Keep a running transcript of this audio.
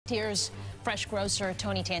Here's fresh grocer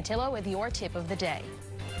Tony Tantillo with your tip of the day.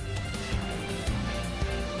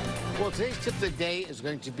 Well, today's tip of the day is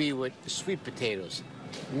going to be with sweet potatoes,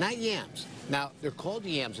 not yams. Now, they're called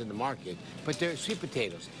yams in the market, but they're sweet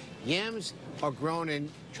potatoes. Yams are grown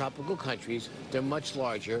in tropical countries. They're much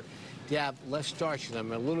larger. They have less starch in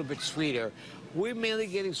them and a little bit sweeter. We're mainly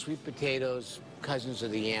getting sweet potatoes, cousins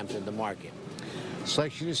of the yams in the market.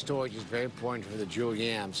 Selection and storage is very important for the jewel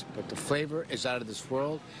yams, but the flavor is out of this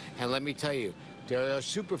world. And let me tell you, they're a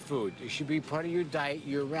superfood. They should be part of your diet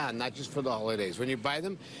year-round, not just for the holidays. When you buy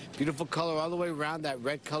them, beautiful color all the way around, that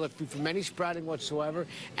red color, free from any sprouting whatsoever,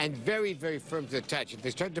 and very, very firm to the touch. If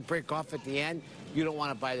they start to break off at the end, you don't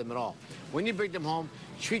want to buy them at all. When you bring them home,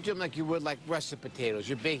 treat them like you would like russet potatoes,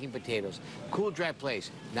 your baking potatoes. Cool, dry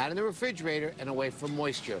place, not in the refrigerator and away from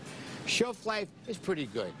moisture. Shelf life is pretty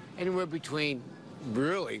good, anywhere between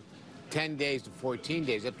really 10 days to 14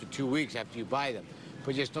 days, up to 2 weeks after you buy them.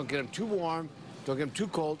 But just don't get them too warm, don't get them too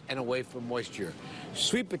cold, and away from moisture.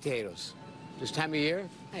 Sweet potatoes, this time of year,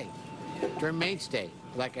 hey, they're a mainstay.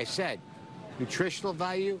 Like I said, nutritional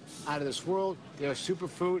value out of this world. They're a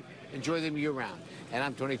superfood. Enjoy them year-round. And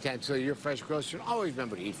I'm Tony Tantillo, your fresh grocer. Always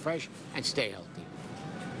remember to eat fresh and stay healthy.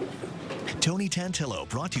 Tony Tantillo,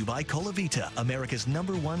 brought to you by Colavita, America's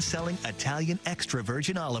 #1 selling Italian extra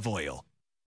virgin olive oil.